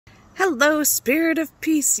Hello, Spirit of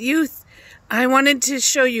Peace youth. I wanted to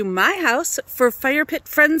show you my house for Fire Pit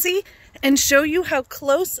Frenzy and show you how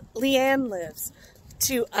close Leanne lives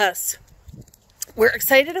to us. We're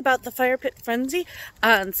excited about the Fire Pit Frenzy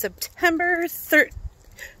on September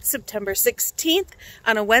 16th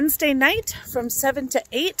on a Wednesday night from 7 to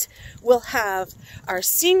 8. We'll have our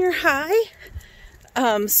senior high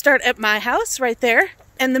start at my house right there,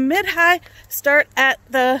 and the mid-high start at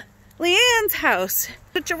the Leanne's house.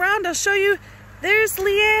 Switch around, I'll show you. There's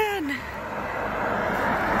Leanne.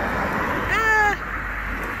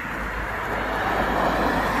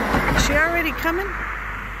 Is she already coming?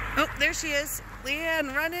 Oh, there she is.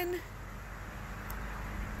 Leanne running.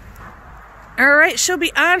 All right, she'll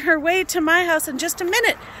be on her way to my house in just a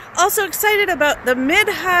minute. Also excited about the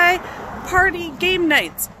mid-high party game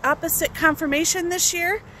nights opposite confirmation this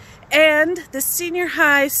year, and the senior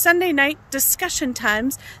high Sunday night discussion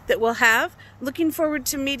times that we'll have. Looking forward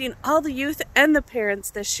to meeting all the youth and the parents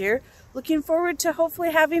this year. Looking forward to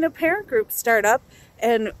hopefully having a parent group start up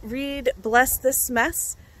and read Bless This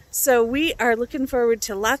Mess. So we are looking forward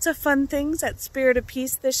to lots of fun things at Spirit of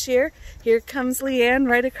Peace this year. Here comes Leanne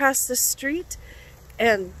right across the street,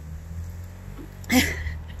 and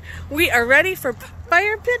we are ready for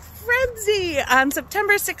Fire Pit Frenzy on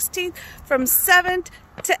September 16th from 7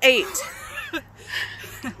 to 8.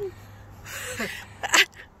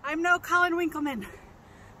 I'm no Colin Winkleman,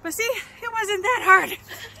 but see, it wasn't that hard.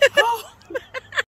 Oh.